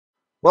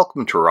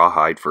Welcome to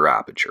RawHide for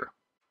Aperture.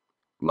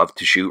 Love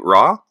to shoot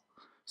RAW?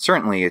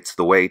 Certainly it's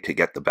the way to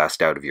get the best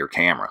out of your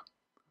camera.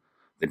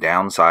 The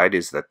downside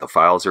is that the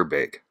files are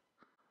big.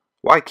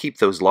 Why keep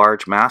those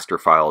large master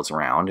files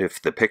around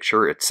if the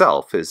picture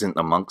itself isn't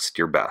amongst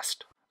your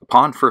best?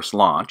 Upon first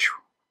launch,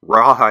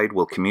 RawHide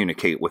will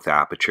communicate with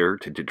Aperture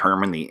to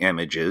determine the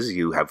images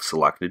you have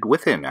selected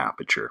within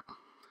Aperture.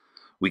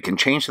 We can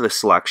change the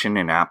selection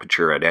in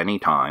Aperture at any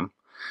time,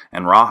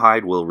 and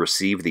RawHide will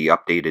receive the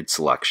updated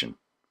selection.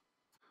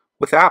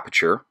 With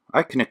Aperture,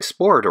 I can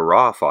export a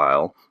RAW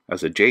file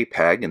as a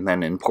JPEG and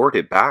then import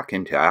it back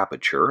into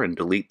Aperture and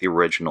delete the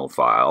original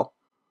file.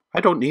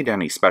 I don't need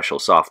any special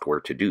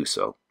software to do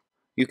so.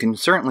 You can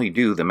certainly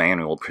do the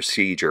manual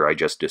procedure I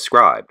just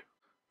described.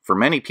 For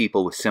many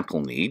people with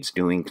simple needs,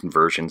 doing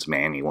conversions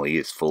manually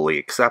is fully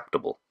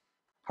acceptable.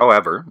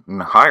 However, in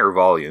higher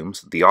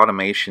volumes, the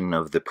automation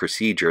of the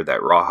procedure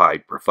that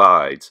RawHide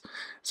provides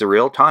is a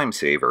real time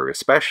saver,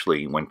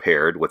 especially when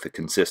paired with a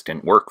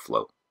consistent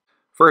workflow.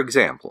 For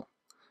example,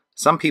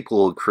 some people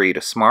will create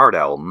a smart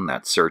album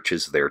that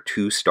searches their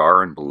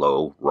 2-star and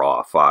below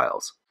RAW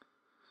files.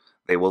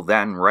 They will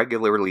then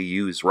regularly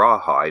use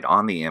RawHide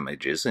on the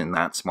images in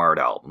that smart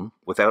album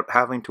without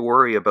having to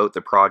worry about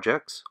the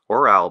projects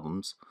or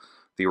albums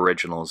the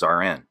originals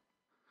are in.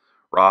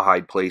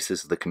 RawHide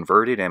places the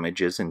converted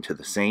images into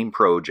the same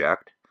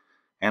project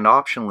and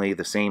optionally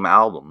the same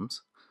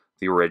albums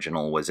the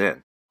original was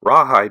in.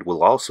 RawHide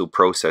will also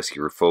process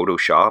your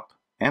Photoshop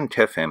and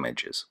TIFF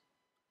images.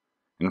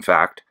 In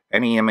fact,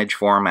 any image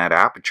format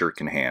Aperture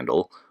can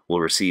handle will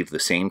receive the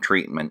same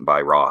treatment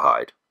by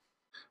RawHide.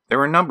 There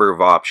are a number of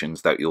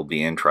options that you'll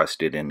be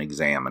interested in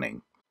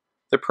examining.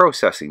 The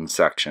processing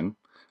section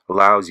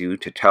allows you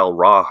to tell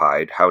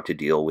RawHide how to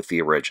deal with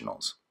the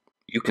originals.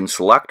 You can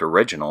select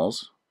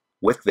originals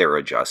with their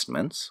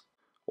adjustments,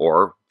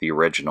 or the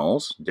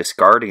originals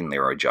discarding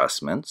their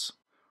adjustments.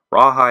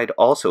 RawHide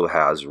also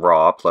has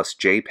RAW plus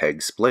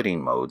JPEG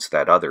splitting modes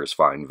that others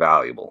find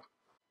valuable.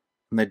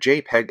 In the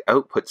JPEG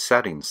output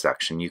settings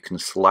section, you can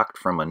select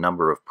from a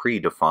number of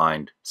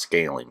predefined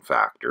scaling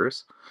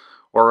factors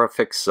or a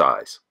fixed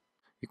size.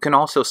 You can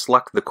also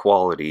select the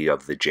quality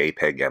of the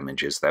JPEG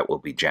images that will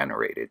be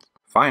generated.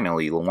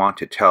 Finally, you'll want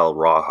to tell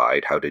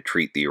RawHide how to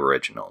treat the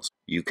originals.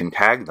 You can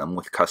tag them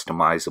with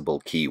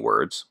customizable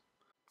keywords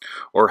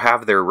or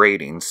have their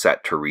ratings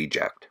set to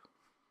reject.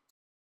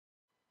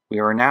 We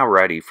are now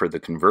ready for the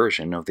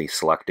conversion of the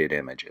selected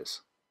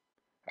images.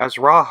 As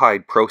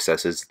RawHide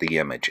processes the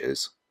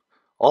images,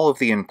 all of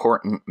the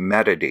important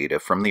metadata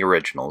from the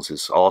originals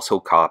is also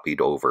copied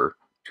over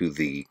to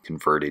the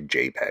converted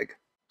JPEG.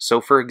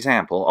 So for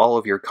example, all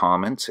of your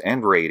comments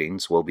and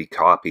ratings will be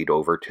copied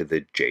over to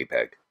the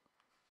JPEG.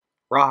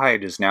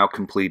 RawHide has now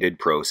completed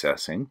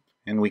processing,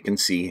 and we can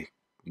see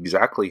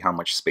exactly how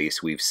much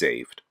space we've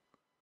saved.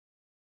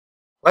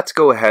 Let's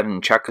go ahead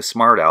and check a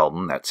smart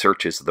album that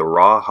searches the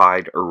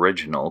RawHide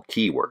original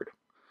keyword.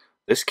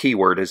 This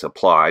keyword is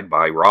applied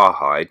by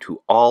RawHide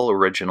to all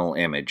original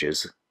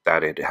images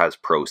that it has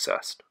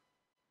processed.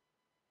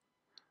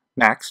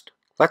 Next,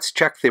 let's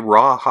check the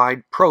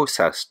RawHide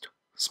processed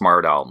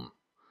smart album.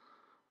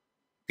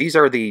 These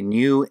are the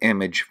new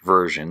image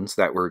versions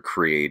that were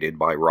created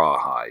by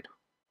RawHide.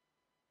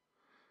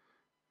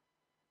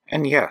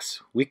 And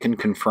yes, we can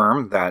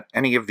confirm that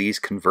any of these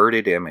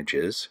converted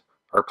images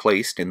are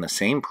placed in the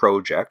same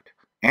project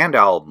and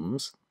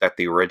albums that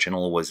the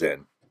original was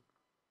in.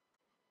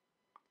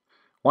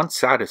 Once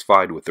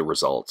satisfied with the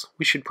results,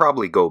 we should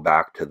probably go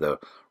back to the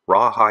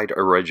RawHide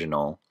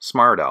original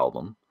smart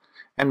album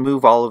and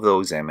move all of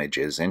those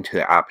images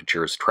into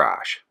Aperture's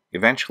trash,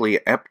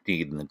 eventually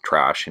emptying the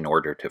trash in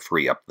order to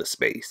free up the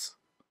space.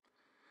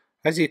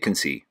 As you can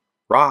see,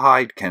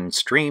 RawHide can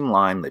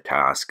streamline the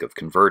task of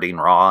converting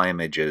RAW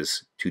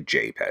images to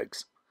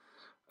JPEGs.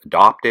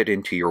 Adopt it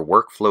into your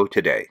workflow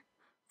today.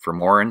 For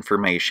more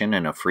information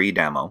and a free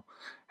demo,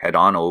 head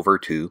on over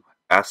to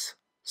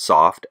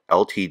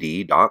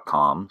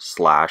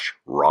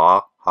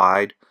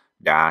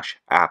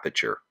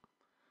softltd.com/rawhide-aperture.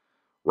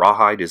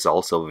 RawHide is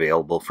also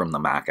available from the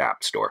Mac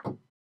App Store.